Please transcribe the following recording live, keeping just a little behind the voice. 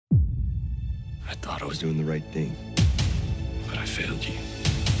I thought I was doing the right thing, but I failed you.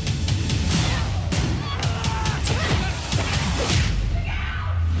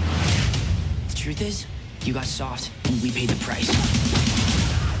 The truth is, you got soft, and we paid the price.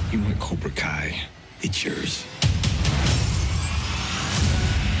 You want Cobra Kai, it's yours.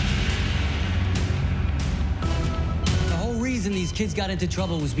 The whole reason these kids got into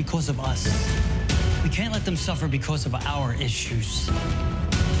trouble was because of us. We can't let them suffer because of our issues.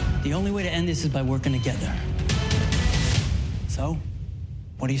 The only way to end this is by working together. So,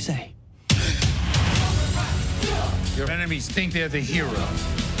 what do you say? Your enemies think they're the hero,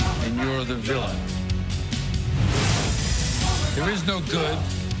 and you're the villain. There is no good.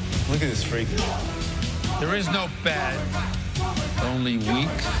 Look at this freak. There is no bad. Only weak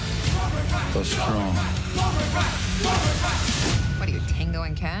or strong. What are you, Tango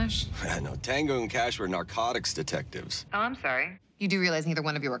and Cash? No, Tango and Cash were narcotics detectives. Oh, I'm sorry. You do realize neither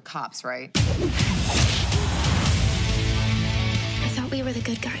one of you are cops, right? I thought we were the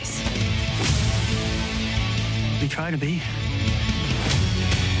good guys. We try to be.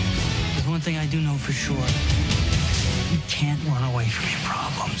 There's one thing I do know for sure. You can't run away from your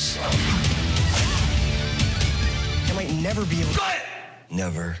problems. I might never be able to...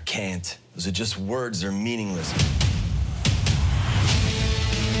 Never, can't. Those are just words, they're meaningless.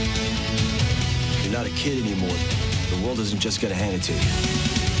 You're not a kid anymore. The world isn't just gonna hand it to you.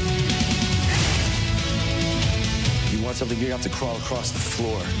 You want something, you have to crawl across the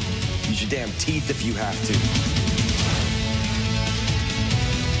floor. Use your damn teeth if you have to.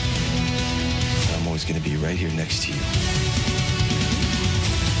 I'm always gonna be right here next to you.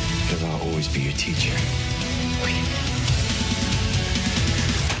 Because I'll always be your teacher.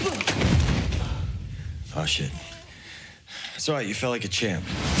 Oh, shit. It's all right, you felt like a champ.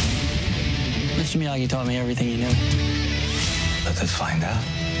 Mr. Miyagi taught me everything he knew. Let us find out.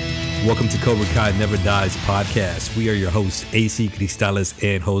 Welcome to Cobra Kai Never Dies podcast. We are your hosts, AC Cristales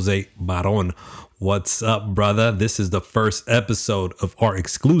and Jose Baron. What's up, brother? This is the first episode of our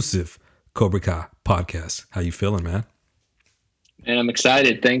exclusive Cobra Kai podcast. How you feeling, man? And I'm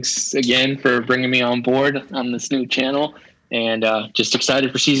excited. Thanks again for bringing me on board on this new channel, and just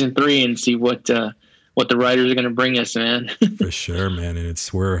excited for season 3 and see what the writers are going to bring us, man. For sure, man. And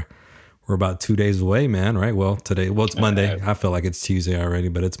we're about 2 days away, man. Right? Well, it's Monday. I feel like it's Tuesday already,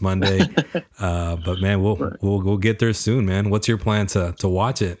 but it's Monday. But man, we'll get there soon, man. What's your plan to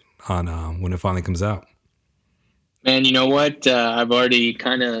watch it on when it finally comes out? Man, you know what? I've already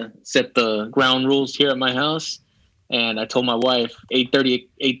kind of set the ground rules here at my house. And I told my wife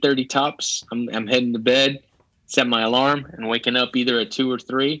 8:30 tops. I'm heading to bed, set my alarm, and waking up either at 2 or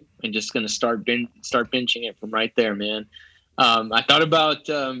 3, and just gonna start binging it from right there, man. I thought about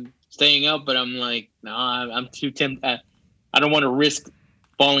staying up, but I'm like, no, I'm too tempted. I don't want to risk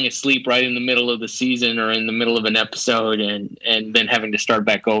falling asleep right in the middle of the season or in the middle of an episode, and then having to start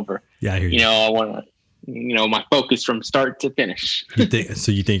back over. Yeah, I hear you. I want to, my focus from start to finish. You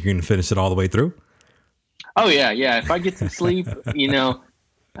think you're gonna finish it all the way through? Oh, yeah. If I get some sleep,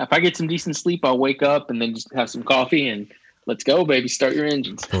 if I get some decent sleep, I'll wake up and then just have some coffee and let's go, baby. Start your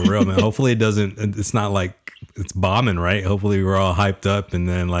engines. For real, man. Hopefully it's not like it's bombing, right? Hopefully we're all hyped up and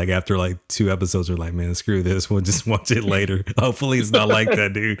then like after like 2 episodes we're like, man, screw this. We'll just watch it later. Hopefully it's not like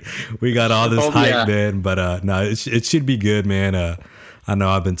that, dude. We got all this hype, man. But no, it should be good, man. I know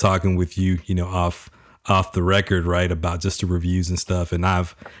I've been talking with you, off the record, right, about just the reviews and stuff, and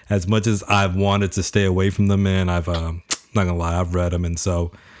I've, as much as I've wanted to stay away from them, man, I've not gonna lie, I've read them, and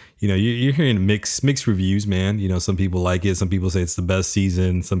so you're hearing mixed reviews, man. Some people like it, some people say it's the best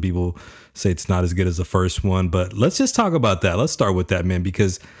season, some people say it's not as good as the first one, but let's just talk about that. Let's start with that, man,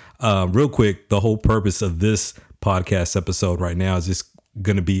 because real quick, the whole purpose of this podcast episode right now is just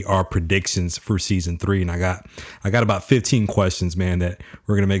gonna be our predictions for season 3, and I got about 15 questions, man, that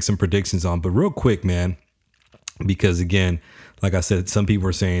we're gonna make some predictions on. But real quick, man, because again, like I said, some people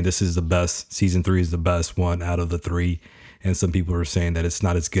are saying this is the best, season 3 is the best one out of the 3, and some people are saying that it's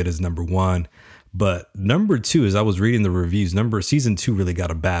not as good as number 1. But number 2, as I was reading the reviews, season 2 really got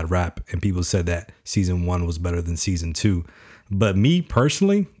a bad rap, and people said that season 1 was better than season 2. But me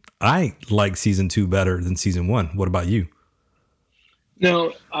personally, I like season 2 better than season 1. What about you?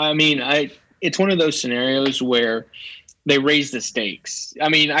 No, I mean, it's one of those scenarios where they raise the stakes. I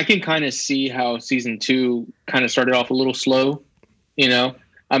mean, I can kind of see how season 2 kind of started off a little slow,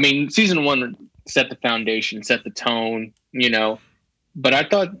 I mean, season 1 set the foundation, set the tone, but I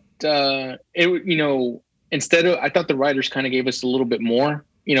thought I thought the writers kind of gave us a little bit more,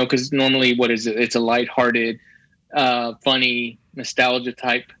 because normally what is it? It's a lighthearted, funny, nostalgia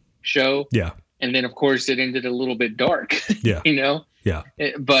type show. Yeah. And then, of course, it ended a little bit dark, yeah. Yeah.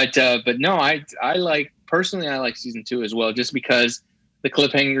 But no, I like personally, I like season 2 as well, just because the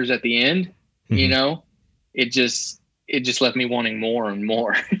cliffhangers at the end, you know, it just left me wanting more and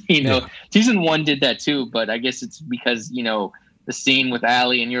more. Season 1 did that too, but I guess it's because, you know, the scene with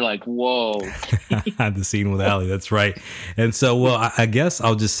Allie and you're like, whoa. The scene with Allie, that's right. And so, well, I guess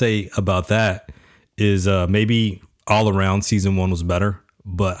I'll just say about that is maybe all around season 1 was better.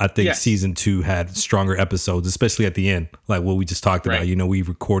 But I think season 2 had stronger episodes, especially at the end, like what we just talked about. You know, we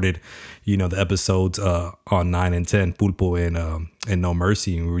recorded, you know, the episodes on 9 and 10, Pulpo and No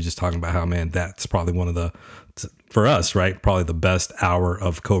Mercy. And we were just talking about how, man, that's probably one of the, for us, right, probably the best hour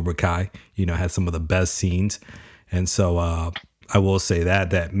of Cobra Kai, you know, had some of the best scenes. And so I will say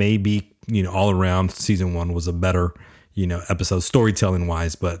that maybe, you know, all around season 1 was a better, you know, episode storytelling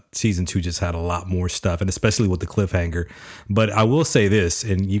wise, but season 2 just had a lot more stuff, and especially with the cliffhanger. But I will say this,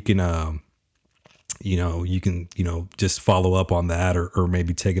 and you can just follow up on that or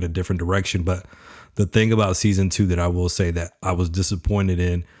maybe take it a different direction. But the thing about season 2 that I will say that I was disappointed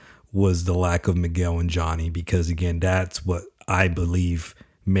in was the lack of Miguel and Johnny, because again, that's what I believe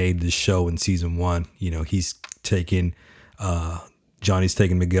made the show in season 1. You know, Johnny's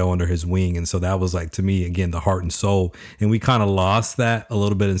taking Miguel under his wing. And so that was like, to me, again, the heart and soul. And we kind of lost that a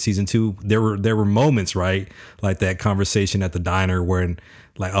little bit in season 2. There were moments, right? Like that conversation at the diner where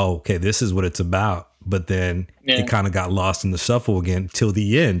like, oh, okay, this is what it's about. But then it kind of got lost in the shuffle again till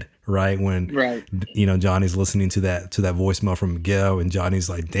the end, right? When, you know, Johnny's listening to that voicemail from Miguel, and Johnny's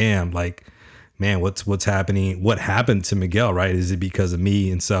like, damn, like, man, what's happening? What happened to Miguel, right? Is it because of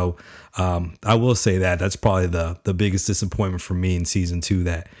me? And so I will say that's probably the biggest disappointment for me in season 2,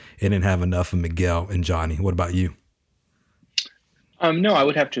 that it didn't have enough of Miguel and Johnny. What about you? No, I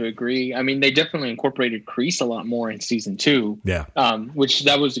would have to agree. I mean, they definitely incorporated Kreese a lot more in season 2. Yeah. Which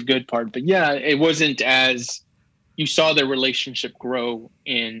that was a good part. But yeah, it wasn't as, you saw their relationship grow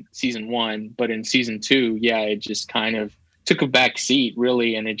in season 1, but in season 2, yeah, it just kind of took a back seat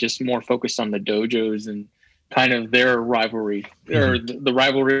really, and it just more focused on the dojos and kind of their rivalry, or the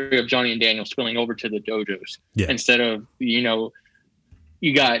rivalry of Johnny and Daniel spilling over to the dojos instead of, you know,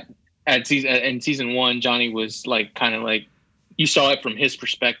 you got in season 1, Johnny was like, kind of like, you saw it from his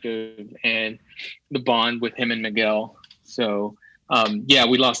perspective and the bond with him and Miguel. So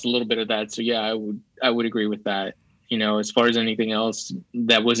we lost a little bit of that. So yeah, I would agree with that. You know, as far as anything else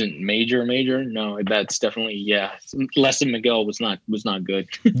that wasn't major, no, that's definitely, less than Miguel was not good.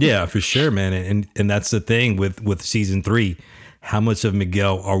 Yeah, for sure, man. And that's the thing with season 3. How much of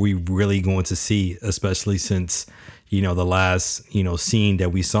Miguel are we really going to see, especially since, you know, the last, you know, scene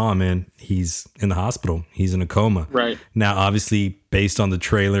that we saw him in, he's in the hospital. He's in a coma. Right. Now, obviously, based on the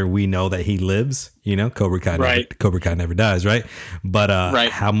trailer, we know that he lives, you know, Cobra Kai never dies, right? But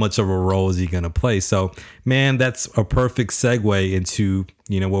how much of a role is he going to play? So, man, that's a perfect segue into,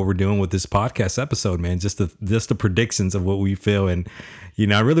 you know, what we're doing with this podcast episode, man. Just the predictions of what we feel. And, you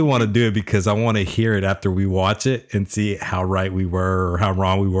know, I really want to do it because I want to hear it after we watch it and see how right we were or how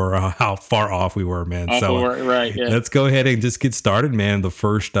wrong we were or how far off we were, man. Let's go ahead and just get started, man. The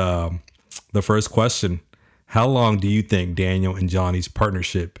first question: how long do you think Daniel and Johnny's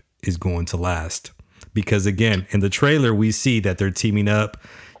partnership is going to last? Because again, in the trailer, we see that they're teaming up,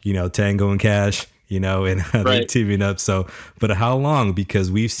 you know, Tango and Cash, you know, and they're teaming up. So, but how long?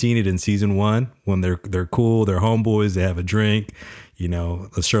 Because we've seen it in season 1 when they're cool, they're homeboys, they have a drink, you know,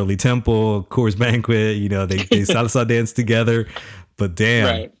 a Shirley Temple, Coors Banquet, you know, they salsa dance together. But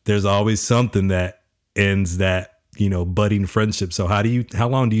damn, there's always something that ends that, you know, budding friendship. So how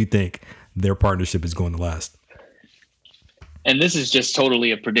long do you think their partnership is going to last? And this is just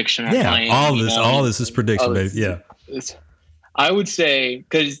totally a prediction. All this is prediction, baby. Yeah. I would say,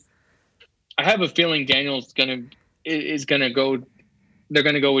 because I have a feeling Daniel's is gonna go. They're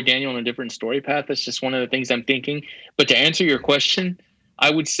gonna go with Daniel on a different story path. That's just one of the things I'm thinking. But to answer your question, I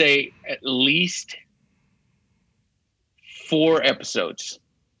would say at least 4 episodes,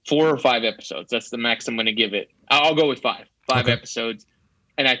 4 or 5 episodes. That's the max I'm gonna give it. I'll go with 5 episodes.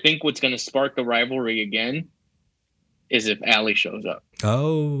 And I think what's gonna spark the rivalry again is if Allie shows up.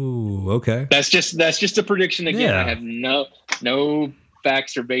 Oh, okay. That's just a prediction again. Yeah. I have no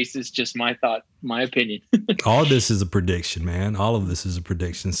facts or basis, just my thought, my opinion. All this is a prediction, man. All of this is a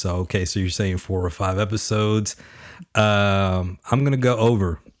prediction. So, okay, so you're saying 4 or 5 episodes. I'm going to go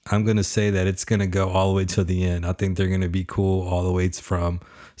over. I'm going to say that it's going to go all the way to the end. I think they're going to be cool all the way from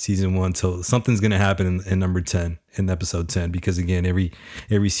season 1 till something's going to happen in number 10, in episode 10, because again,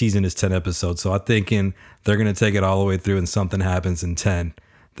 every season is 10 episodes. So I'm thinking they're going to take it all the way through and something happens in 10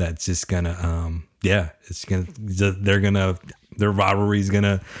 that's just going to, they're going to their rivalry is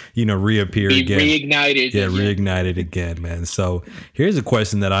gonna, reappear again. Reignited. Yeah, reignited again, man. So here's a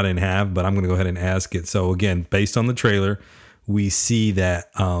question that I didn't have, but I'm gonna go ahead and ask it. So again, based on the trailer, we see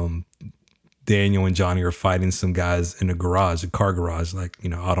that Daniel and Johnny are fighting some guys in a garage, a car garage, like,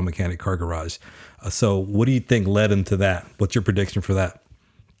 auto mechanic car garage. So what do you think led them to that? What's your prediction for that?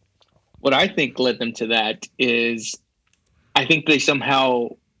 What I think led them to that is I think they somehow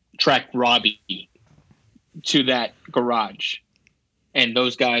tracked Robbie to that garage. And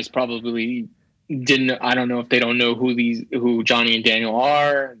those guys probably didn't, I don't know if they don't know who Johnny and Daniel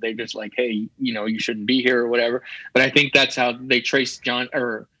are. They're just like, hey, you shouldn't be here or whatever. But I think that's how they traced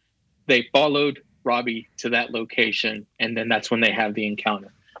they followed Robbie to that location. And then that's when they have the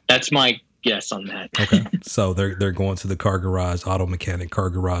encounter. That's my guess on that. Okay. So they're going to the car garage, auto mechanic car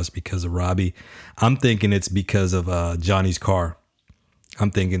garage because of Robbie. I'm thinking it's because of Johnny's car.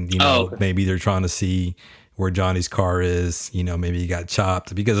 I'm thinking, maybe they're trying to see where Johnny's car is. Maybe he got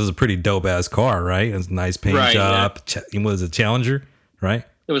chopped because it was a pretty dope ass car, right? It was a nice paint job. Yeah. Was it Challenger, right?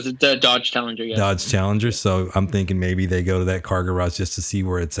 It was a Dodge Challenger, yeah. Dodge Challenger. So I'm thinking maybe they go to that car garage just to see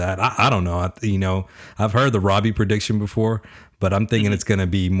where it's at. I don't know. I've heard the Robbie prediction before, but I'm thinking it's going to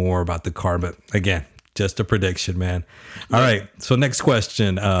be more about the car. But again, just a prediction, man. All right. So next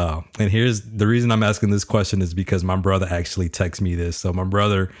question. And here's the reason I'm asking this question is because my brother actually texted me this. So my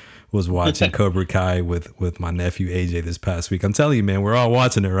brother was watching Cobra Kai with my nephew AJ this past week. I'm telling you, man, we're all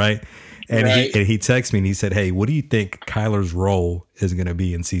watching it, right? And he texted me and he said, hey, what do you think Kyler's role is going to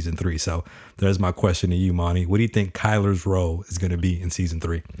be in season 3? So there's my question to you, Monty. What do you think Kyler's role is going to be in season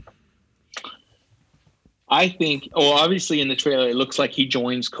 3? I think, obviously in the trailer, it looks like he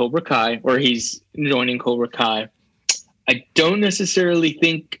joins Cobra Kai, or he's joining Cobra Kai. I don't necessarily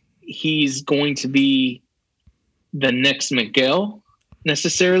think he's going to be the next Miguel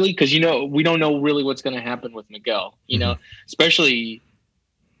necessarily, because, we don't know really what's going to happen with Miguel, especially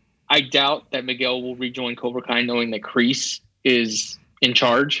I doubt that Miguel will rejoin Cobra Kai knowing that Kreese is in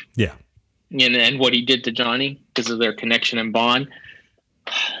charge. Yeah. And what he did to Johnny because of their connection and bond.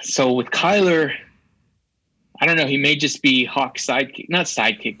 So with Kyler, I don't know. He may just be Hawk's sidekick. Not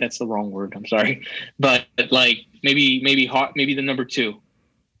sidekick. That's the wrong word. I'm sorry. But like maybe Hawk, maybe the number 2.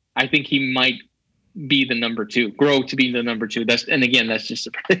 I think he might be the number 2, grow to be the number 2. That's just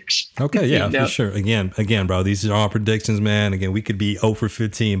a prediction. Okay, yeah, for sure. Again, bro, these are all predictions, man. Again, we could be 0 for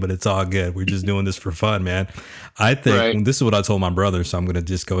 15, but it's all good. We're just doing this for fun, man. I think this is what I told my brother, so I'm gonna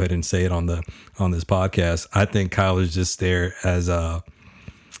just go ahead and say it on this podcast. I think Kyler's just there as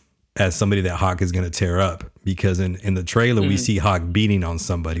somebody that Hawk is gonna tear up, because in the trailer we see Hawk beating on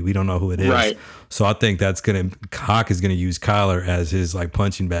somebody. We don't know who it is. Right. So I think Hawk is gonna use Kyler as his like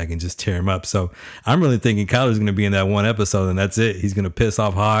punching bag and just tear him up. So I'm really thinking Kyler's gonna be in that one episode and that's it. He's gonna piss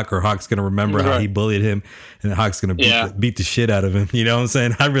off Hawk, or Hawk's gonna remember how he bullied him, and Hawk's gonna beat the shit out of him. You know what I'm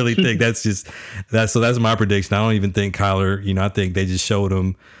saying? I really think that's my prediction. I don't even think Kyler, I think they just showed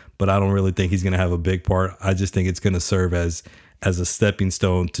him, but I don't really think he's gonna have a big part. I just think it's gonna serve as a stepping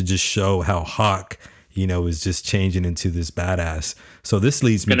stone to just show how Hawk, is just changing into this badass. So this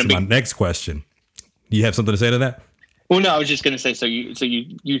leads me to my next question. You have something to say to that? Well, no, I was just going to say, so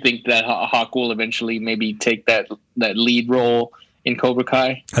you think that Hawk will eventually maybe take that lead role in Cobra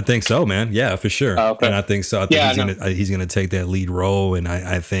Kai? I think so, man. Yeah, for sure. Okay. And I think so. I think he's gonna take that lead role, and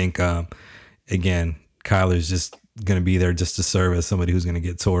I think again, Kyler's just gonna be there just to serve as somebody who's gonna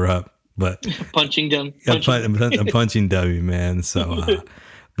get tore up. But punching dummy, punching dummy, man. So,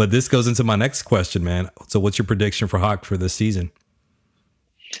 but this goes into my next question, man. So, what's your prediction for Hawk for this season?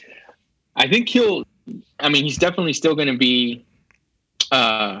 I think he's definitely still going to be,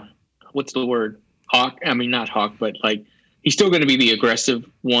 what's the word? Hawk. I mean, not Hawk, but like he's still going to be the aggressive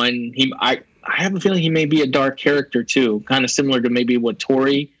one. I have a feeling he may be a dark character too, kind of similar to maybe what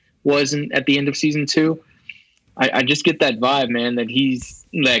Tori was at the end of season 2. I just get that vibe, man, that he's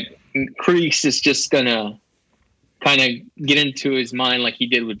like Kreese is just gonna kind of get into his mind like he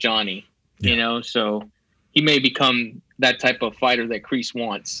did with Johnny, so he may become that type of fighter that Kreese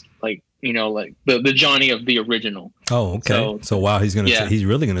wants, like the Johnny of the original. Oh, okay. So wow, he's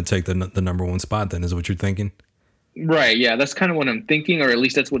really gonna take the number 1 spot then, is what you're thinking? Right. Yeah, that's kind of what I'm thinking, or at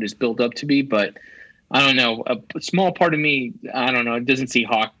least that's what it's built up to be. But I don't know. A small part of me, I don't know. It doesn't see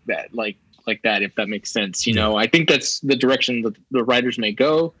Hawk that like that, if that makes sense. I think that's the direction that the writers may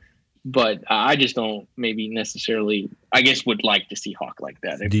go. But I just don't maybe necessarily, I guess, would like to see Hawk like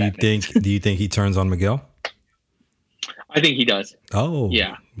that. Do you think he turns on Miguel? I think he does. Oh,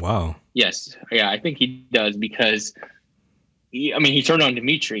 yeah. Wow. Yes. Yeah, I think he does, because he turned on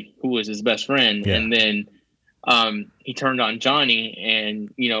Dimitri, who was his best friend. Yeah. And then he turned on Johnny, and,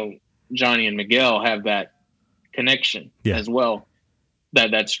 Johnny and Miguel have that connection Yeah. as well.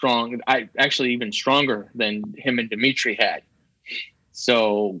 That's strong. I actually even stronger than him and Dimitri had.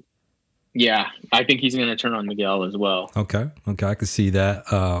 So, yeah, I think he's going to turn on Miguel as well. Okay, I can see that.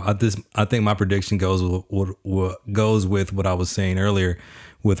 I think my prediction goes with what I was saying earlier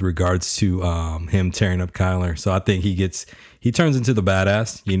with regards to him tearing up Kyler. So I think he turns into the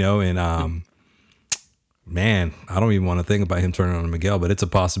badass, and man, I don't even want to think about him turning on Miguel, but it's a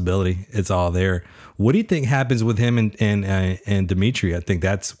possibility. It's all there. What do you think happens with him and Dimitri? I think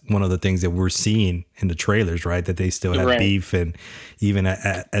that's one of the things that we're seeing in the trailers, right? That they still have beef, and even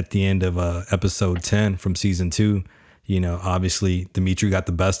at the end of episode 10 from season 2, obviously Dimitri got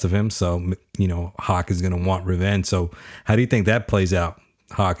the best of him, so Hawk is going to want revenge. So how do you think that plays out,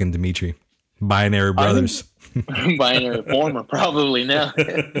 Hawk and Dimitri, binary brothers? Binary former, probably now.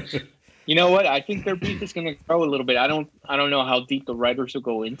 You know what? I think their beef is going to grow a little bit. I don't know how deep the writers will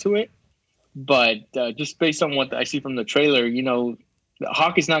go into it, but just based on what I see from the trailer,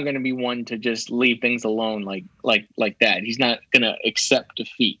 Hawk is not going to be one to just leave things alone like that. He's not going to accept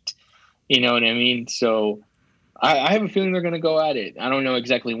defeat. You know what I mean? So I have a feeling they're going to go at it. I don't know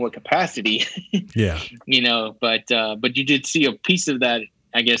exactly in what capacity. Yeah. But you did see a piece of that,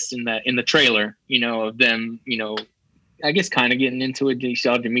 I guess, in the trailer. Of them. I guess kind of getting into it. You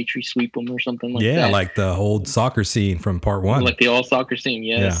saw Dimitri sweep him or something like that. Yeah, like the old soccer scene from part 1. Like the old soccer scene,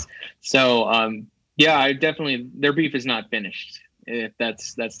 yes. Yeah. So, I definitely, their beef is not finished.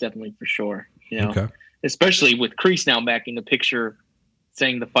 That's definitely for sure. Okay. Especially with Kreese now back in the picture,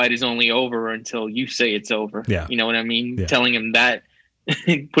 saying the fight is only over until you say it's over. Yeah. You know what I mean? Yeah. Telling him that,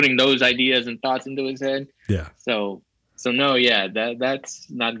 putting those ideas and thoughts into his head. Yeah. So no, yeah, that's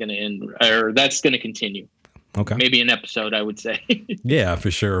not going to end, or that's going to continue. Okay. Maybe an episode, I would say. Yeah,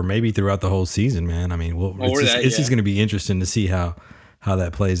 for sure. Maybe throughout the whole season, man. I mean, it's just going to be interesting to see how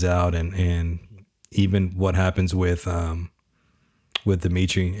that plays out, and even what happens with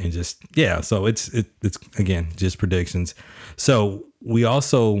Dimitri, and just, yeah. So it's again, just predictions. So we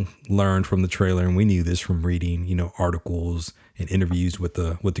also learned from the trailer, and we knew this from reading, articles and interviews with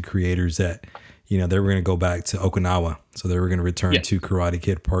the creators, that, they were going to go back to Okinawa. So they were going to return to Karate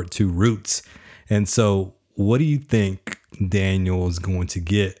Kid Part 2 roots. And so, what do you think Daniel is going to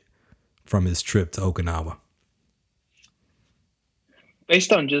get from his trip to Okinawa?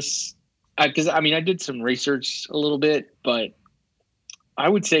 Based on just, because I did some research a little bit, but I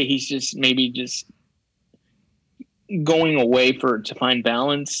would say he's just maybe just going away to find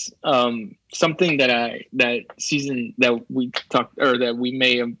balance. Something that season that we talked, or that we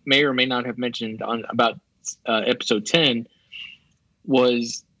may or may not have mentioned about episode 10,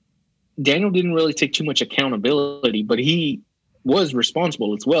 was Daniel didn't really take too much accountability, but he was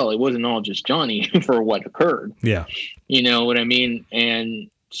responsible as well. It wasn't all just Johnny for what occurred. Yeah. You know what I mean?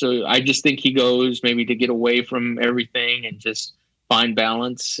 And so I just think he goes maybe to get away from everything and just find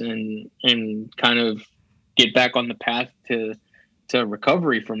balance and kind of get back on the path to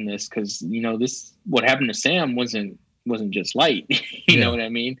recovery from this. Cause what happened to Sam wasn't just light. You know what I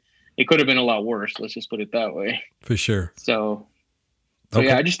mean? It could have been a lot worse. Let's just put it that way. For sure. So okay.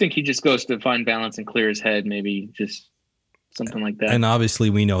 Yeah, I just think he just goes to find balance and clear his head, maybe just something like that. And obviously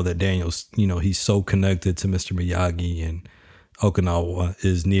we know that Daniel's, he's so connected to Mr. Miyagi, and Okinawa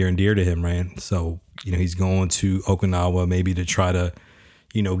is near and dear to him, right? So, he's going to Okinawa maybe to try to,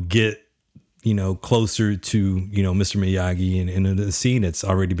 get, closer to, Mr. Miyagi. And in the scene that's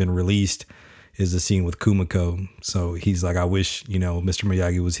already been released is the scene with Kumiko. So he's like, I wish, Mr.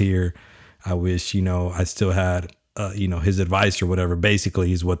 Miyagi was here. I wish, I still had, his advice or whatever,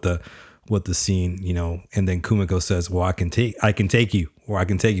 basically is what the scene, and then Kumiko says, well, I can take you, or I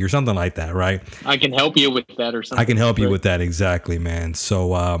can take you, or something like that. Right. I can help you with that, or something. I can help you with that. Exactly, man.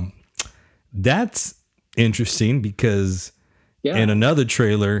 So, that's interesting because in another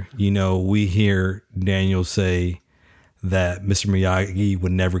trailer, we hear Daniel say that Mr. Miyagi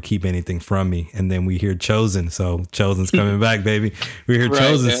would never keep anything from me. And then we hear Chozen. So Chozen's coming back, baby. We hear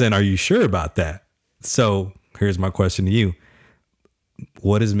Chozen saying, are you sure about that? So here's my question to you.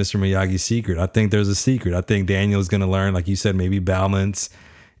 What is Mr. Miyagi's secret? I think there's a secret. I think Daniel's going to learn, like you said, maybe balance,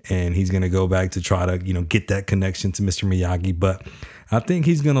 and he's going to go back to try to, get that connection to Mr. Miyagi. But I think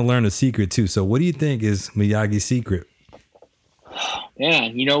he's going to learn a secret too. So what do you think is Miyagi's secret? Yeah,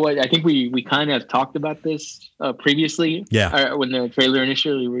 you know what? I think we kind of talked about this previously. Yeah. When the trailer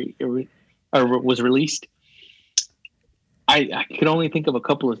initially was released. I could only think of a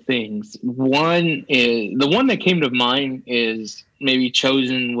couple of things. One is, the one that came to mind is maybe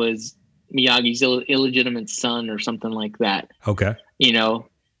Chozen was Miyagi's illegitimate son or something like that. Okay.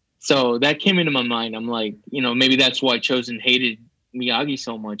 So that came into my mind. I'm like, maybe that's why Chozen hated Miyagi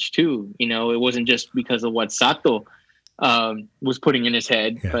so much too. You know, it wasn't just because of what Sato was putting in his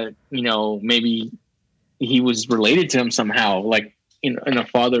head, but you know, maybe he was related to him somehow, like in a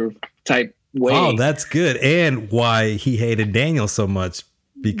father type way. Oh, that's good. And why he hated Daniel so much,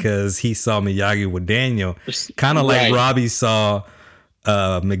 because he saw Miyagi with Daniel, kind of like Robbie saw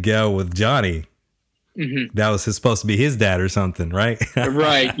Miguel with Johnny. Mm-hmm. That was supposed to be his dad or something, right?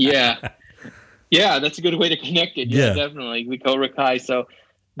 Right. Yeah. Yeah, that's a good way to connect it. Yeah, definitely. The Cobra Kai. So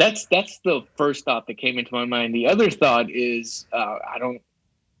that's the first thought that came into my mind. The other thought is, maybe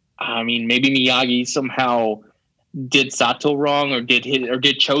Miyagi somehow did Sato wrong, or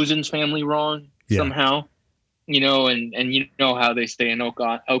did Chosen's family wrong somehow. You know, and you know how they say in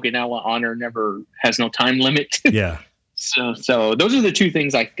Okinawa, honor never has no time limit. Yeah. So those are the two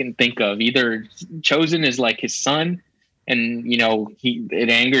things I can think of. Either Chosen is like his son, and you know it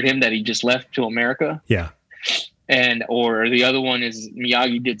angered him that he just left to America. Yeah. Or the other one is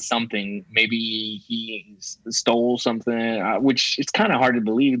Miyagi did something. Maybe he stole something, which it's kind of hard to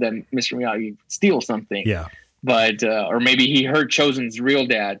believe that Mr. Miyagi steals something. Yeah. But or maybe he hurt Chosen's real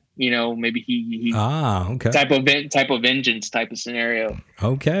dad. You know, maybe he okay. type of vengeance type of scenario.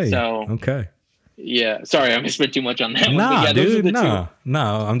 Okay. So okay. Yeah, sorry, I spent too much on that one. Nah, Yeah, dude, no.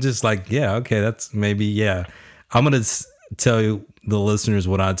 I'm just like, yeah, okay, that's maybe, yeah. I'm going to tell you, the listeners,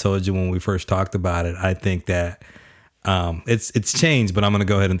 what I told you when we first talked about it. I think that it's changed, but I'm going to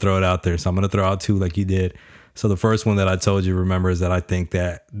go ahead and throw it out there. So I'm going to throw out two like you did. So the first one that I told you, remember, is that I think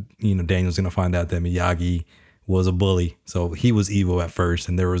that, you know, Daniel's going to find out that Miyagi was a bully. So he was evil at first,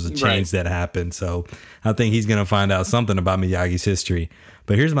 and there was a change that happened. So I think he's going to find out something about Miyagi's history.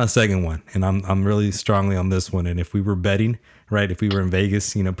 But here's my second one, and I'm really strongly on this one. And if we were betting, right, if we were in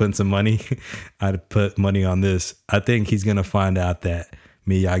Vegas, you know, putting some money, I'd put money on this. I think he's going to find out that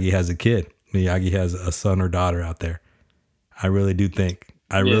Miyagi has a kid. Miyagi has a son or daughter out there. I really do think.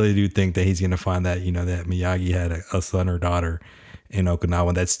 Really do think that he's going to find that, you know, that Miyagi had a son or daughter in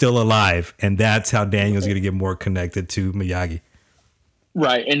Okinawa that's still alive. And that's how Daniel's going to get more connected to Miyagi.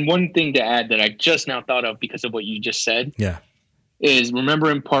 Right. And one thing to add that I just now thought of because of what you just said. Yeah. Is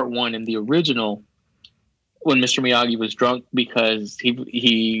remember in part one in the original when Mr. Miyagi was drunk because it was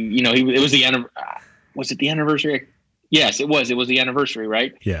was it the anniversary? Yes, it was the anniversary,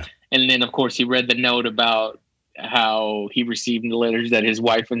 right? Yeah. And then of course he read the note about how he received the letters that his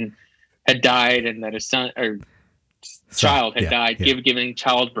wife had died and that his child had died, giving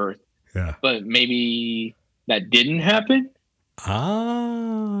childbirth. Yeah. But maybe that didn't happen.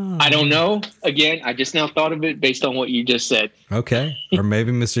 I don't know. Again, I just now thought of it based on what you just said. Okay. Or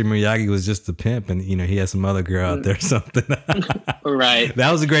maybe Mr. Miyagi was just a pimp and, you know, he had some other girl out there or something. Right.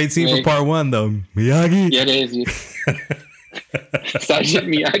 That was a great scene for part one, though. Miyagi. Yeah, it is. Sergeant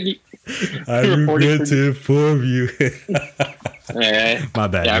Miyagi. I regret to inform you. My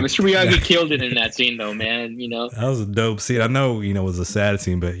bad. Yeah, Mr. Miyagi killed it in that scene, though, man. You know, that was a dope scene. I know, you know, it was a sad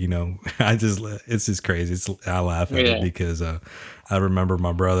scene, but you know, it's just crazy. I laugh at it because I remember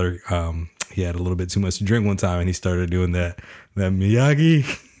my brother. He had a little bit too much to drink one time, and he started doing that Miyagi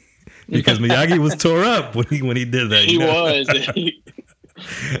because Miyagi was tore up when he did that. He was.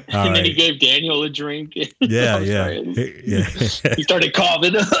 And then he gave Daniel a drink. Yeah. He started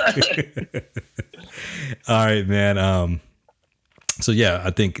coughing. All right, man. So yeah, I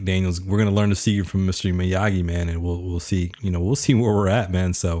think we're gonna learn to see from Mr. Miyagi, man, and we'll see. You know, we'll see where we're at,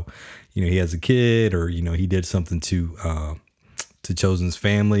 man. So, you know, he has a kid, or you know, he did something to Chosen's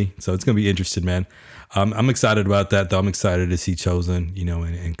family. So it's gonna be interesting, man. I'm excited about that, though. I'm excited to see Chosen, you know,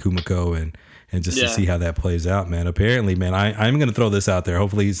 and Kumiko and just to see how that plays out, man. Apparently, man, I'm going to throw this out there.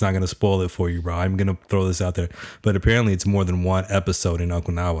 Hopefully he's not going to spoil it for you, bro. I'm going to throw this out there. But apparently it's more than one episode in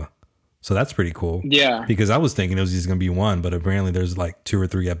Okinawa. So that's pretty cool. Yeah. Because I was thinking it was just going to be one, but apparently there's like 2 or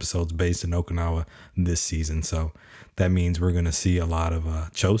 3 episodes based in Okinawa this season. So that means we're going to see a lot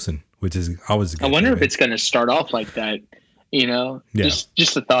of Chosen, which is always a good I wonder thing, if it's going to start off like that, you know? Yeah.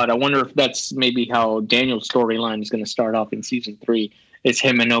 Just a thought. I wonder if that's maybe how Daniel's storyline is going to start off in season 3. It's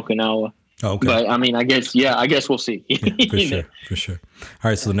him in Okinawa. Oh, okay. But I mean, I guess we'll see. Yeah, for sure.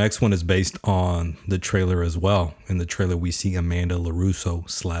 All right. So the next one is based on the trailer as well. In the trailer, we see Amanda LaRusso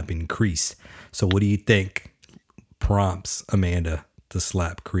slapping Kreese. So what do you think prompts Amanda to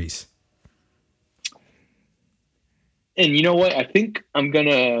slap Kreese? And you know what? I think I'm going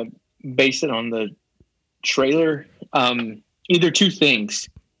to base it on the trailer. Either two things.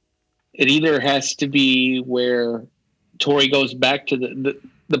 It either has to be where Tori goes back to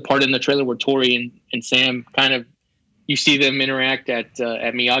the part in the trailer where Tori and Sam kind of, you see them interact at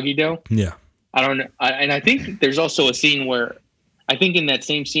Miyagi-Do. Yeah. I don't know. And I think there's also a scene where, I think in that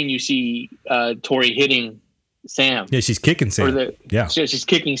same scene you see Tori hitting Sam. Yeah, she's kicking Sam. She's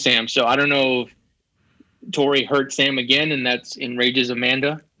kicking Sam. So I don't know if Tori hurt Sam again, and that's enrages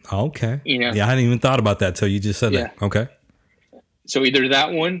Amanda. Okay. You know? Yeah, I hadn't even thought about that till you just said that. Okay. So either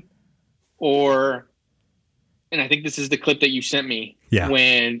that one, or, and I think this is the clip that you sent me. Yeah.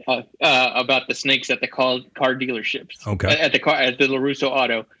 When about the snakes at the car dealerships. Okay. At the LaRusso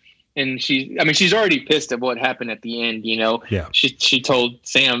Auto. And she's already pissed at what happened at the end, you know. Yeah. She told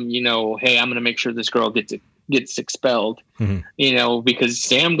Sam, you know, hey, I'm going to make sure this girl gets expelled, you know, because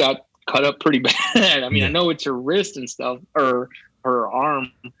Sam got cut up pretty bad. I mean, I know it's her wrist and stuff, or her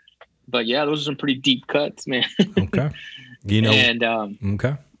arm, but yeah, those are some pretty deep cuts, man. Okay. You know. And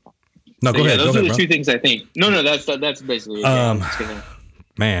okay. No, so go ahead. Those are the bro. two things I think. No, that's basically it. I'm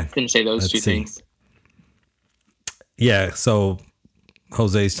just gonna say those two things. Yeah. So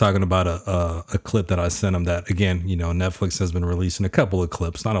Jose's talking about a clip that I sent him that, again, you know, Netflix has been releasing a couple of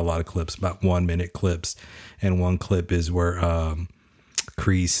clips, not a lot of clips, about 1 minute clips. And one clip is where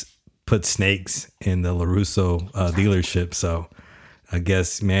Kreese put snakes in the LaRusso dealership. So I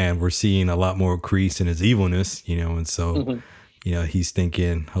guess, man, we're seeing a lot more Kreese in his evilness, you know, and so, you know,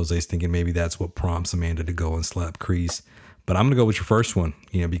 Jose's thinking maybe that's what prompts Amanda to go and slap Kreese. But I'm going to go with your first one,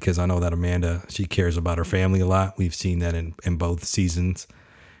 you know, because I know that Amanda, she cares about her family a lot. We've seen that in both seasons.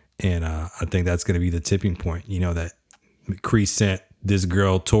 And I think that's going to be the tipping point, you know, that Kreese sent this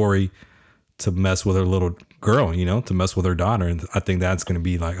girl, Tori, to mess with her little girl, you know, to mess with her daughter. And I think that's going to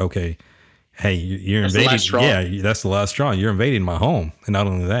be like, okay, hey, you're invading. Yeah, that's the last straw. You're invading my home. And not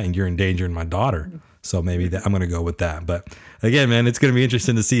only that, and you're endangering my daughter. So maybe I'm going to go with that. But again, man, it's going to be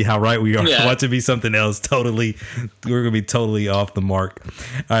interesting to see how right we are. Yeah. Watch it be something else. Totally. We're going to be totally off the mark.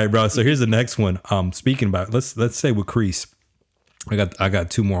 All right, bro. So here's the next one. Speaking about, let's say with Kreese, I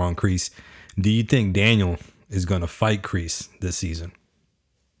got two more on Kreese. Do you think Daniel is going to fight Kreese this season?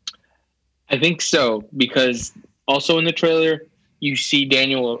 I think so, because also in the trailer, you see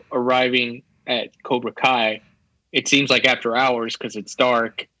Daniel arriving at Cobra Kai. It seems like after hours because it's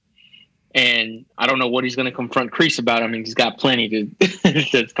dark. And I don't know what he's going to confront Kreese about. I mean, he's got plenty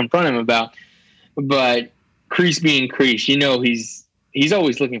to confront him about. But Kreese being Kreese, you know, he's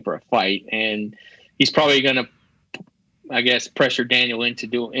always looking for a fight, and he's probably going to, I guess, pressure Daniel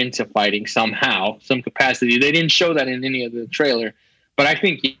into fighting somehow, some capacity. They didn't show that in any of the trailer, but I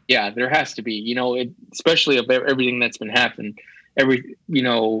think, yeah, there has to be. You know, especially of everything that's been happening, you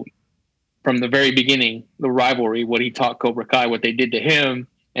know, from the very beginning, the rivalry, what he taught Cobra Kai, what they did to him.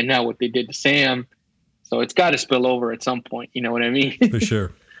 And now what they did to Sam. So it's got to spill over at some point. You know what I mean? For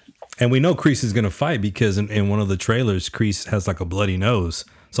sure. And we know Kreese is going to fight because in one of the trailers, Kreese has like a bloody nose.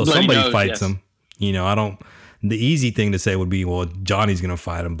 So somebody fights him. You know, the easy thing to say would be, well, Johnny's going to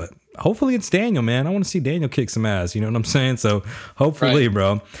fight him. But hopefully it's Daniel, man. I want to see Daniel kick some ass. You know what I'm saying? So hopefully,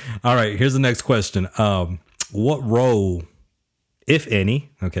 bro. All right, here's the next question. What role, if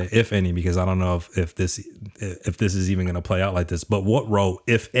any, because I don't know if this is even going to play out like this, but what role,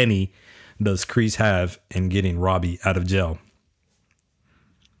 if any, does Kreese have in getting Robbie out of jail?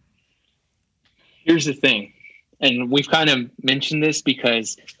 Here's the thing, and we've kind of mentioned this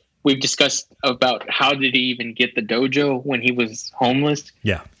because we've discussed about how did he even get the dojo when he was homeless.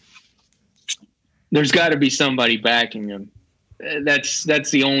 Yeah. There's got to be somebody backing him. That's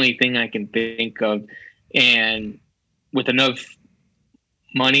the only thing I can think of. And with enough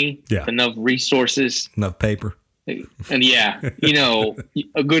money, enough resources, enough paper, and you know,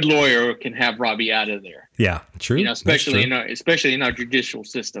 a good lawyer can have Robbie out of there. Yeah, true. You know, especially in our judicial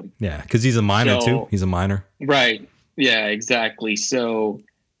system. Yeah, because he's a minor too. He's a minor, right? Yeah, exactly. So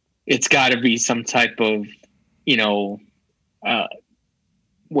it's got to be some type of, you know,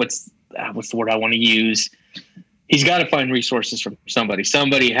 what's the word I want to use? He's got to find resources from somebody.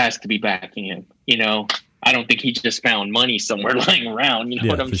 Somebody has to be backing him. You know. I don't think he just found money somewhere lying around. You know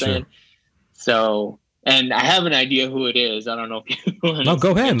what I'm saying? Sure. So, and I have an idea who it is. I don't know if you want No, go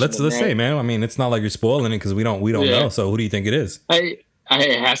ahead. Let's say, man. I mean, it's not like you're spoiling it because we don't know. So who do you think it is? It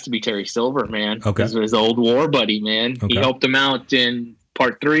has to be Terry Silver, man. Okay. He's his old war buddy, man. Okay. He helped him out in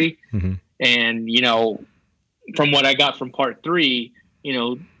part 3. Mm-hmm. And, you know, from what I got from part 3, you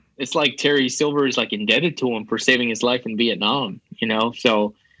know, it's like Terry Silver is like indebted to him for saving his life in Vietnam, you know?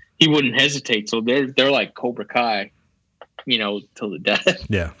 So, he wouldn't hesitate. So they're like Cobra Kai, you know, till the death.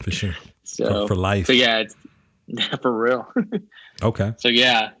 Yeah, for sure. So for life. So yeah, it's for real. Okay. So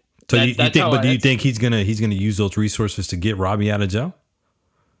yeah. So you think? But do you think he's gonna use those resources to get Robbie out of jail?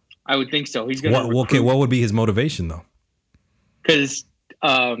 I would think so. He's gonna. What would be his motivation though? Because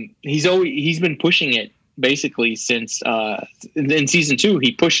he's been pushing it basically since in season 2.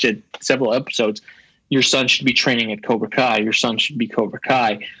 He pushed it several episodes. Your son should be training at Cobra Kai. Your son should be Cobra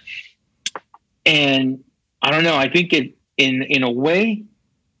Kai. And I don't know. I think in a way,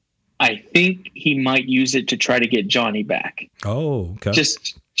 I think he might use it to try to get Johnny back. Oh, okay.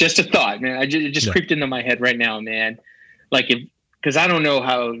 Just a thought, man. It just creeped into my head right now, man. Like because I don't know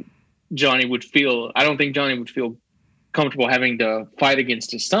how Johnny would feel. I don't think Johnny would feel comfortable having to fight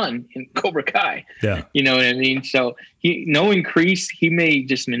against his son in Cobra Kai. Yeah. You know what I mean? So knowing Kreese, he may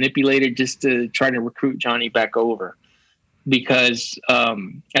just manipulate it just to try to recruit Johnny back over. Because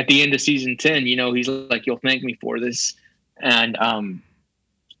at the end of season 10, he's like, you'll thank me for this. And I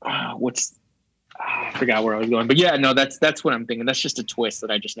forgot where I was going. But yeah, no, that's what I'm thinking. That's just a twist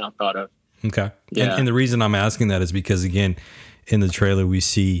that I just now thought of. Okay. Yeah. And the reason I'm asking that is because, again, in the trailer, we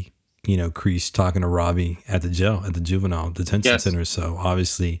see, Kreese talking to Robbie at the jail, at the juvenile detention center. So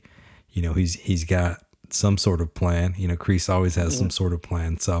obviously, he's got some sort of plan. Kreese always has some sort of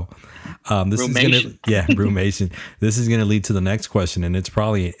plan. So this is going to, brumation. This is going to lead to the next question. And it's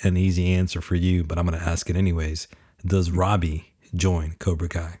probably an easy answer for you, but I'm going to ask it anyways. Does Robbie join Cobra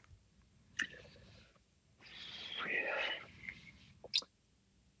Kai?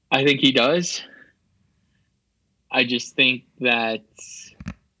 I think he does. I just think that,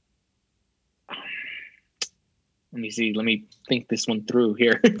 let me think this one through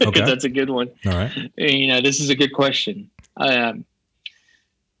here. Okay. That's a good one. All right. This is a good question.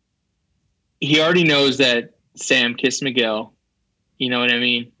 He already knows that Sam kissed Miguel. You know what I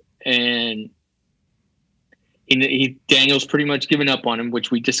mean? And Daniel's pretty much given up on him,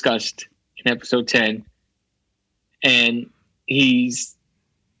 which we discussed in episode 10. And he's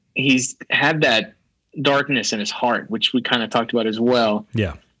had that darkness in his heart, which we kind of talked about as well.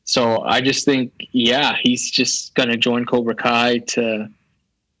 Yeah. So I just think, he's just going to join Cobra Kai to,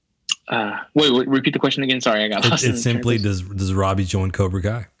 wait, repeat the question again. Sorry, I got lost. It's simply, does Robbie join Cobra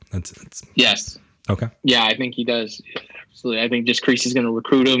Kai? It's yes. Okay. Yeah, I think he does. Absolutely. I think just Kreese is going to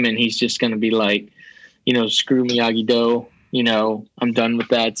recruit him, and he's just going to be like, screw Miyagi-Do. I'm done with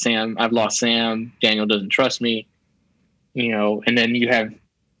that. Sam, I've lost Sam. Daniel doesn't trust me. And then you have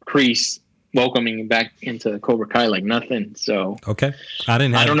Kreese welcoming him back into Cobra Kai like nothing. So okay, I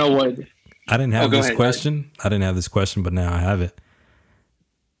didn't have this question. I didn't have this question, but now I have it.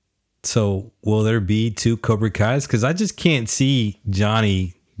 So will there be 2 Cobra Kais? Because I just can't see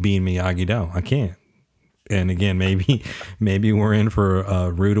Johnny being Miyagi-Do. I can't. And again, maybe we're in for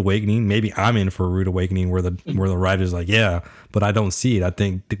a rude awakening. Maybe I'm in for a rude awakening where the writer's like, yeah, but I don't see it. I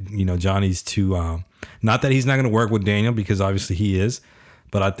think Johnny's too. Not that he's not going to work with Daniel, because obviously he is,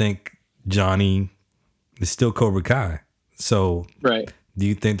 but I think Johnny is still Cobra Kai. So right. Do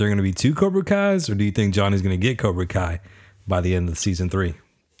you think they're going to be 2 Cobra Kais, or do you think Johnny's going to get Cobra Kai by the end of season 3?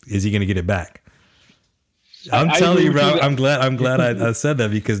 Is he going to get it back? I'm telling you, bro. I'm glad I said that,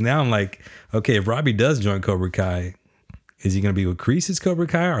 because now I'm like, okay, if Robbie does join Cobra Kai, is he going to be with Kreese's Cobra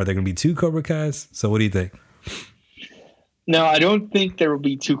Kai? Or are there going to be 2 Cobra Kais? So what do you think? No, I don't think there will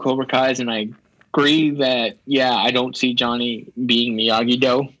be 2 Cobra Kais, and I agree that, I don't see Johnny being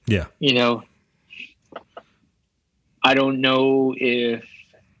Miyagi-Do. Yeah. I don't know if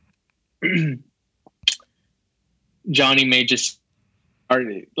Johnny may just,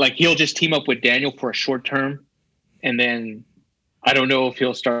 he'll just team up with Daniel for a short term, and then I don't know if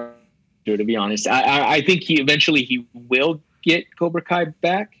he'll start to be honest. I think he eventually will get Cobra Kai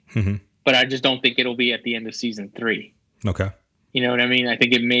back, but I just don't think it'll be at the end of season 3. Okay. You know what I mean? I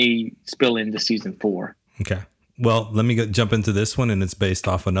think it may spill into season 4. Okay. Well, let me jump into this one, and it's based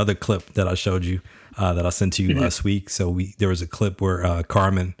off another clip that I showed you, that I sent to you last week. So there was a clip where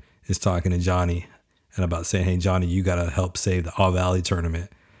Carmen is talking to Johnny and about saying, hey, Johnny, you got to help save the All Valley tournament.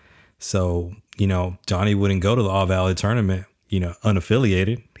 So, Johnny wouldn't go to the All Valley tournament,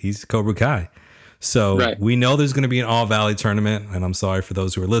 unaffiliated. He's Cobra Kai. So we know there's going to be an All Valley tournament, and I'm sorry for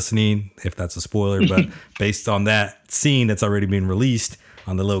those who are listening if that's a spoiler, but based on that scene that's already been released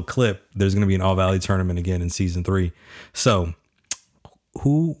on the little clip, there's going to be an All Valley tournament again in season 3. So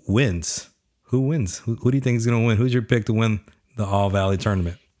who wins? Who do you think is going to win? Who's your pick to win the All Valley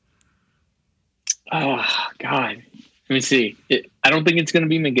tournament? Oh, God. Let me see. I don't think it's going to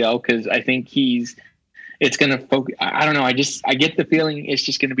be Miguel, because I think it's going to focus. I don't know. I get the feeling it's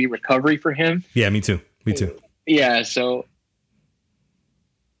just going to be recovery for him. Yeah, me too. Yeah. So,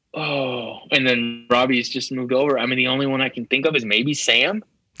 and then Robbie's just moved over. I mean, the only one I can think of is maybe Sam.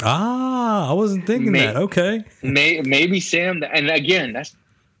 I wasn't thinking that. Okay. Maybe Sam. And again, that's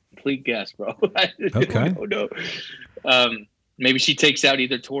a complete guess, bro. Okay. No. Maybe she takes out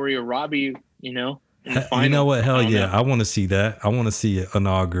either Tori or Robbie, You know what? Hell yeah. I want to see that. I want to see an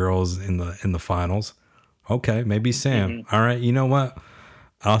all girls in the finals. Okay. Maybe Sam. All right. You know what?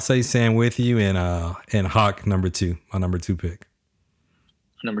 I'll say Sam with you, and Hawk number 2, my number 2 pick.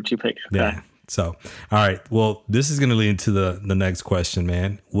 Number 2 pick. Okay. Yeah. So, all right. Well, this is going to lead into the next question,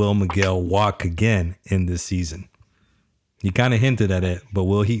 man. Will Miguel walk again in this season? You kind of hinted at it, but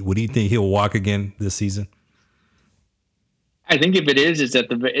will he? What do you think he'll walk again this season? I think if it is,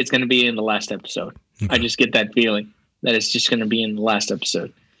 it's going to be in the last episode. Okay. I just get that feeling that it's just going to be in the last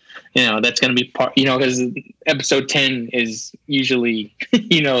episode. You know, that's going to be part. You know, because episode 10 is usually,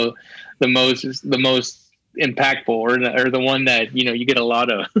 you know, the most impactful or the one that, you know, you get a lot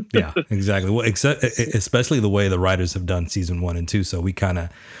of. Yeah, exactly. Well, especially the way the writers have done season 1 and 2, so we kind of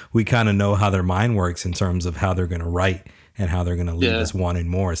know how their mind works in terms of how they're going to write and how they're going to leave us wanting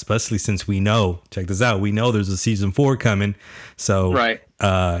more, especially since we know, check this out, we know there's a season 4 coming. So right.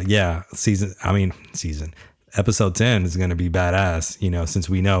 Episode 10 is going to be badass, you know, since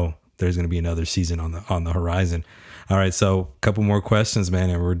we know there's going to be another season on the horizon. All right, so a couple more questions, man,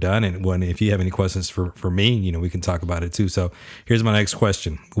 and we're done. And if you have any questions for me, you know, we can talk about it too. So here's my next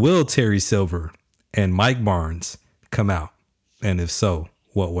question. Will Terry Silver and Mike Barnes come out? And if so,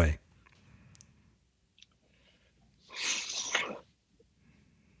 what way?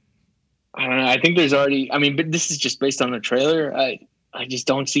 I don't know. I think there's already, I mean, but this is just based on the trailer. I just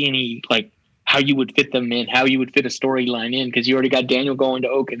don't see any, like, how you would fit them in, how you would fit a storyline in, because you already got Daniel going to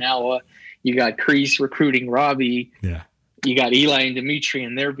Okinawa. You got Kreese recruiting Robbie. Yeah. You got Eli and Dimitri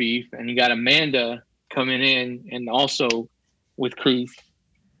and their beef, and you got Amanda coming in and also with Kreese.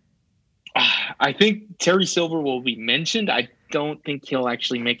 I think Terry Silver will be mentioned. I don't think he'll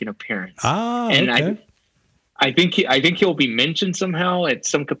actually make an appearance. Okay. I think he'll be mentioned somehow at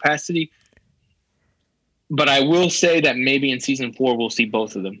some capacity. But I will say that maybe in season 4 we'll see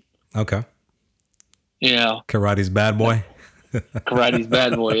both of them. Okay. Yeah. Karate's bad boy. Karate's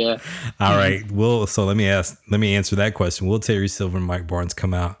bad boy, yeah. All right. So let me answer that question. Will Terry Silver and Mike Barnes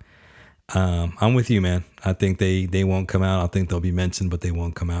come out? I'm with you, man. I think they won't come out. I think they'll be mentioned, but they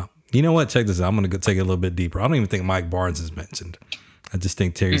won't come out. You know what? Check this out. I'm going to go take it a little bit deeper. I don't even think Mike Barnes is mentioned. I just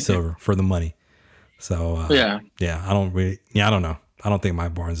think Terry Silver for the money. So I don't know. I don't think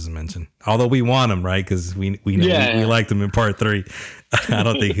Mike Barnes is mentioned. Although we want him, right? Because we liked him in part 3. I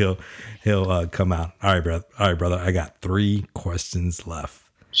don't think he'll come out. All right, brother. I got 3 questions left.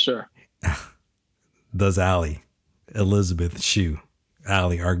 Sure. Does Allie, Elizabeth Shue,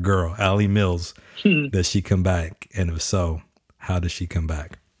 Allie, our girl, Allie Mills, does she come back? And if so, how does she come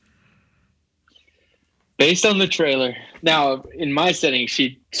back? Based on the trailer, now in my setting,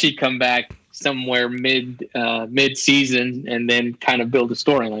 she'd come back somewhere mid season and then kind of build a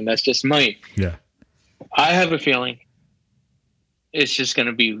storyline. That's just me. Yeah. I have a feeling it's just going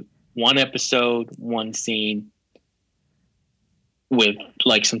to be one episode, one scene with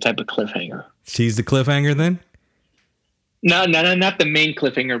like some type of cliffhanger. She's the cliffhanger then? No, not the main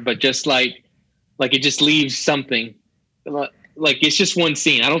cliffhanger, but just like it just leaves something. Like it's just one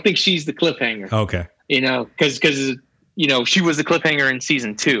scene. I don't think she's the cliffhanger. Okay. You know, because you know, she was the cliffhanger in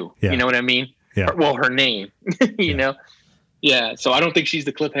season 2. Yeah. You know what I mean? Yeah. Her name, you know? Yeah. So I don't think she's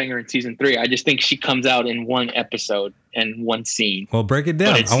the cliffhanger in season 3. I just think she comes out in one episode and one scene. Well, break it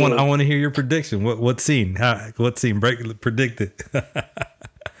down. I want to hear your prediction. What scene? What scene? Predict it.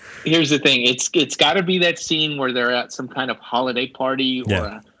 Here's the thing. It's got to be that scene where they're at some kind of holiday party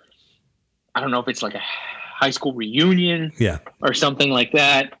or I don't know if it's like a high school reunion or something like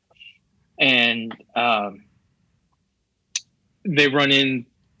that. And they run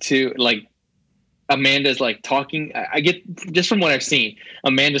into like Amanda's like talking. I get just from what I've seen,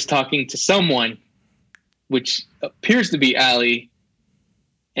 Amanda's talking to someone, which appears to be Allie,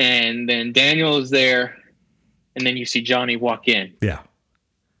 and then Daniel is there, and then you see Johnny walk in. Yeah,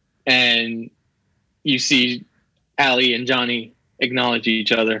 and you see Allie and Johnny acknowledge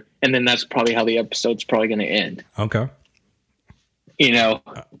each other, and then that's probably how the episode's probably going to end. Okay. You know,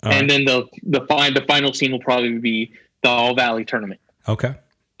 and then the final scene will probably be the All Valley tournament. Okay.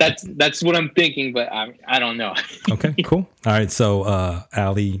 That's what I'm thinking, but I don't know. Okay, cool. All right, so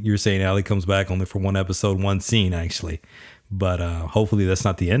Allie, you're saying Allie comes back only for one episode, one scene, actually. But hopefully that's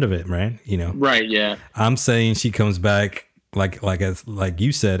not the end of it, right? You know, right? Yeah. I'm saying she comes back like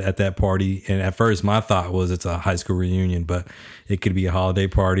you said at that party, and at first my thought was it's a high school reunion, but it could be a holiday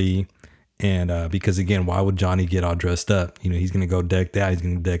party. And because again, why would Johnny get all dressed up? You know, he's gonna go decked out. He's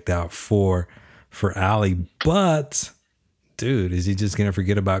gonna decked out for Allie. But dude, is he just gonna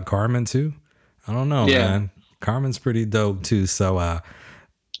forget about Carmen too? I don't know, man. Carmen's pretty dope too. So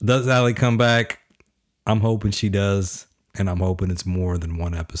does Allie come back? I'm hoping she does, and I'm hoping it's more than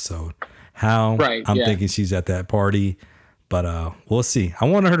one episode. How? Right. I'm thinking she's at that party, but we'll see. I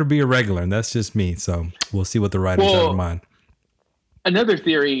want her to be a regular, and that's just me. So we'll see what the writers have in mind. another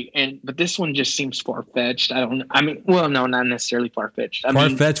theory, but this one just seems far fetched. Well, no, not necessarily far fetched. Far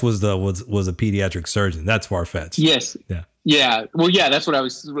fetched was a pediatric surgeon. That's far fetched. Yes. Yeah. Yeah. Well, yeah, that's what I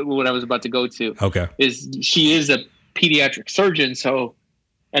was about to go to. Okay. She is a pediatric surgeon, so,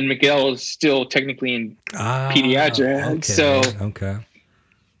 and Miguel is still technically in pediatric. Okay. So okay.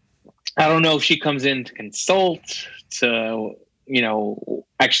 I don't know if she comes in to consult, to,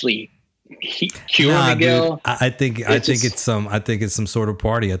 actually cure Miguel. Dude, I think it's some sort of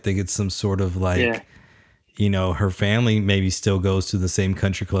party. I think it's some sort of like, her family maybe still goes to the same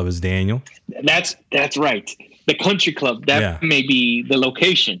country club as Daniel. That's right. The country club. That may be the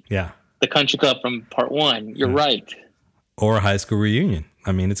location. Yeah. The country club from part 1. You're right. Or a high school reunion.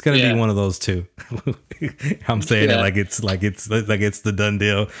 I mean, it's going to be one of those two. I'm saying it like it's the done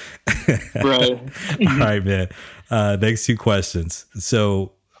deal. Right. All right, man. Next 2 questions.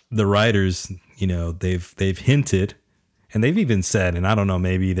 So the writers, they've hinted, and they've even said, and I don't know,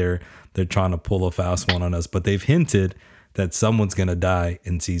 maybe they're trying to pull a fast one on us, but they've hinted that someone's going to die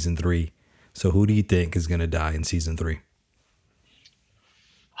in season 3. So who do you think is going to die in season 3?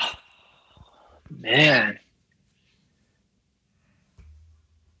 Man.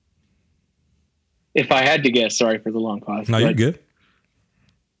 If I had to guess, sorry for the long pause. No, you're good.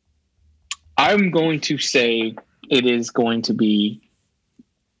 I'm going to say it is going to be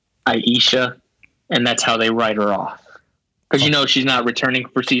Aisha, and that's how they write her off. Because, she's not returning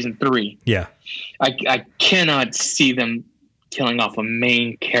for season 3. Yeah. I cannot see them killing off a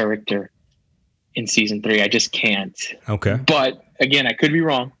main character in season 3. I just can't. Okay. But, again, I could be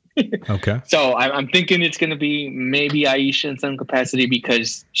wrong. Okay. So I'm thinking it's going to be maybe Aisha in some capacity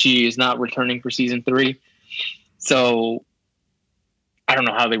because she is not returning for season 3. So I don't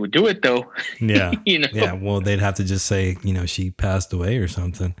know how they would do it though. Yeah. Yeah. Well, they'd have to just say, she passed away or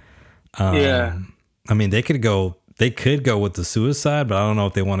something. Yeah. I mean, they could go with the suicide, but I don't know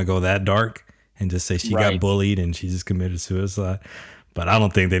if they want to go that dark and just say she got bullied and she just committed suicide. But I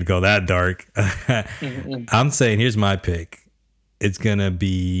don't think they'd go that dark. I'm saying, here's my pick. It's going to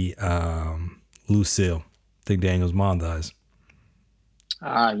be Lucille. I think Daniel's mom dies.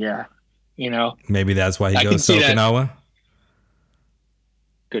 Yeah. Maybe that's why he goes to Okinawa.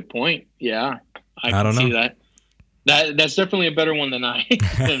 Good point. Yeah. I can see that. That's definitely a better one than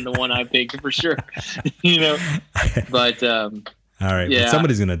than the one I picked for sure. But all right, but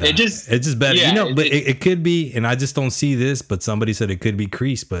somebody's gonna die. It's just better, But it could be, and I just don't see this. But somebody said it could be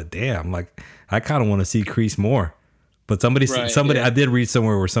Kreese. But damn, like I kind of want to see Kreese more. But somebody, I did read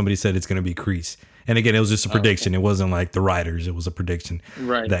somewhere where somebody said it's gonna be Kreese. And again, it was just a prediction. It wasn't like the writers. It was a prediction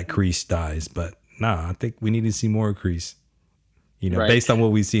that Kreese dies. But I think we need to see more of Kreese. Based on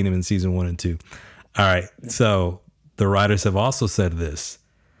what we've seen him in season 1 and 2. All right, so the writers have also said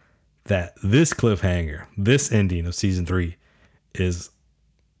that this cliffhanger, this ending of season 3 is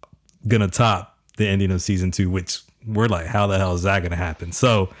going to top the ending of season 2, which we're like, how the hell is that going to happen?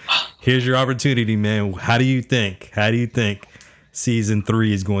 So here's your opportunity, man. How do you think season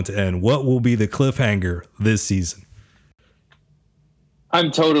 3 is going to end? What will be the cliffhanger this season? I'm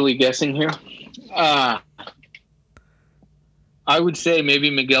totally guessing here. I would say maybe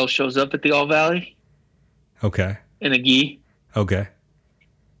Miguel shows up at the All Valley. Okay. In a gi. Okay.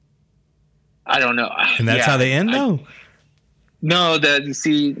 I don't know. And that's how they end, though? No,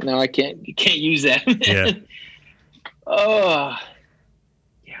 I can't. You can't use that. Yeah. Oh.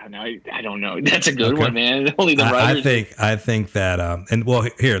 Yeah, no, I don't know. That's a good one, man. Only the writers. I think that, and well,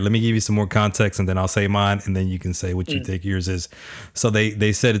 here, let me give you some more context and then I'll say mine and then you can say what you think yours is. So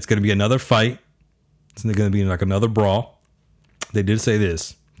they said it's going to be another fight. It's going to be like another brawl. They did say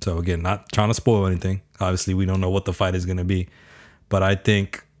this. So again, not trying to spoil anything. Obviously, we don't know what the fight is going to be, but I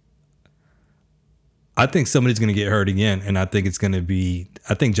think somebody's going to get hurt again, and I think it's going to be.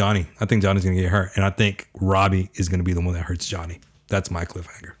 I think Johnny's going to get hurt, and I think Robbie is going to be the one that hurts Johnny. That's my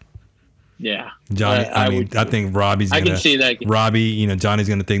cliffhanger. Yeah, Johnny. I think Robbie's. I can see that. Robbie, Johnny's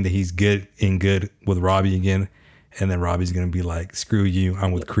going to think that he's good with Robbie again, and then Robbie's going to be like, "Screw you,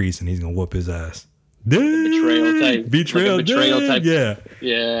 I'm with Kreese," and he's going to whoop his ass. Betrayal type. Betrayal type.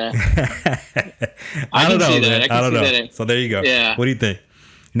 Yeah. I don't know, man. I don't know. So there you go. Yeah. What do you think?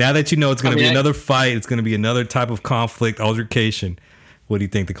 Now that you know it's going to be another fight, it's going to be another type of conflict, altercation. What do you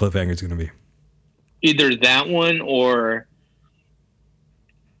think the cliffhanger is going to be? Either that one or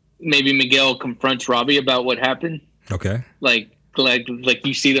maybe Miguel confronts Robbie about what happened. Okay. Like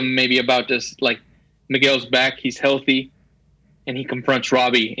you see them maybe about this. Like Miguel's back, he's healthy, and he confronts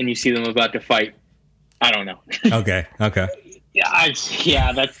Robbie, and you see them about to fight. I don't know. Okay.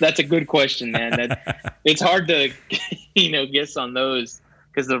 Yeah, that's a good question, man. It's hard to guess on those.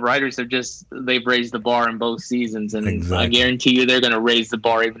 because the writers they've raised the bar in both seasons, and Exactly. I guarantee you they're going to raise the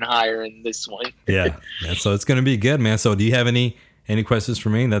bar even higher in this one. Yeah. So it's going to be good, man. So do you have any questions for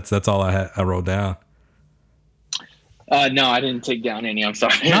me? That's all I wrote down. No, I didn't take down any. I'm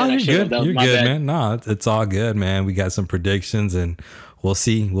sorry. No, I you're should've. good. That was You're my good, bad. man. No, it's all good, man. We got some predictions, and we'll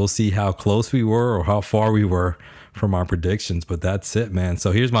see how close we were or how far we were from our predictions. But that's it, man.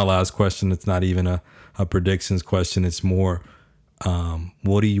 So here's my last question. It's not even a predictions question. It's more,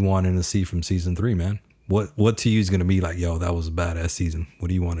 what are you wanting to see from season 3, man? What to you is going to be like, yo, that was a badass season.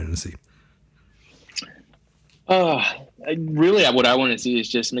 What are you wanting to see? Really, what I want to see is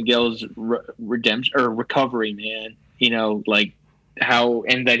just Miguel's redemption or recovery, man. You know, like how,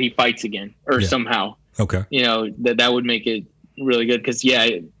 and that he fights again or somehow. Okay. You know, that would make it really good. Cause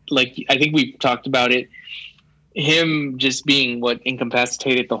like I think we've talked about it, him just being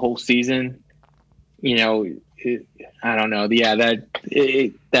incapacitated the whole season, you know, I don't know. Yeah.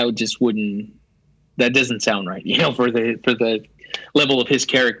 That just wouldn't, that doesn't sound right, you know, for the level of his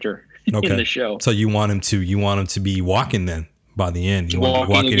character in the show. So you want him to be walking then by the end. You want him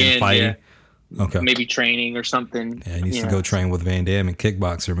walking again, and fighting. yeah. Okay. Maybe training or something. Yeah, he needs to go train with Van Damme and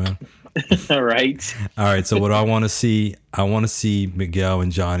kickboxer, man. All right. All right. So what I want to see, Miguel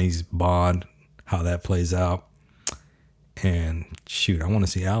and Johnny's bond, how that plays out. And shoot, I want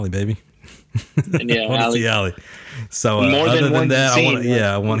to see Allie, baby. Yeah, I want to see Allie. So more other than than one that, scene,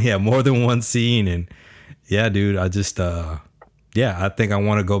 I want more than one scene. And yeah, dude, I just, I think I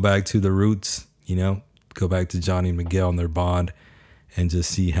want to go back to the roots, you know, go back to Johnny and Miguel and their bond and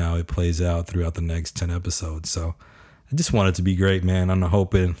just see how it plays out throughout the next 10 episodes. So I just want it to be great, man. I'm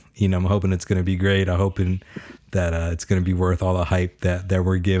hoping it's going to be great. I'm hoping that it's going to be worth all the hype that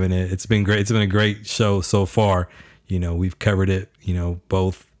we're giving it. It's been great. It's been a great show so far. You know, we've covered it, you know,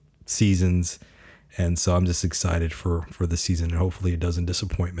 both seasons. And so I'm just excited for the season, and hopefully it doesn't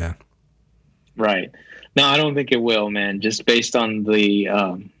disappoint, man. Right. No, I don't think it will, man. Just based on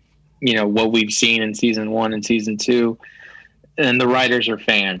the, you know, what we've seen in season 1 and season 2, and the writers are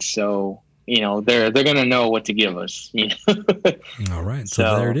fans, so you know they're gonna know what to give us. You know? All right,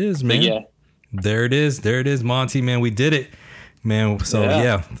 so there it is, man. Yeah. There it is, Monty, man. We did it, man. So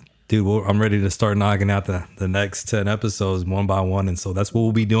yeah, dude, I'm ready to start knocking out the next 10 episodes one by one, and so that's what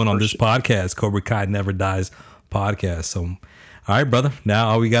we'll be doing on this podcast, Cobra Kai Never Dies podcast. So, all right, brother. Now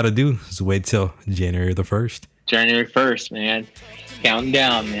all we got to do is wait till January the 1st. January 1st, man. Counting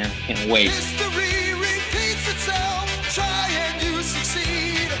down, man. Can't wait.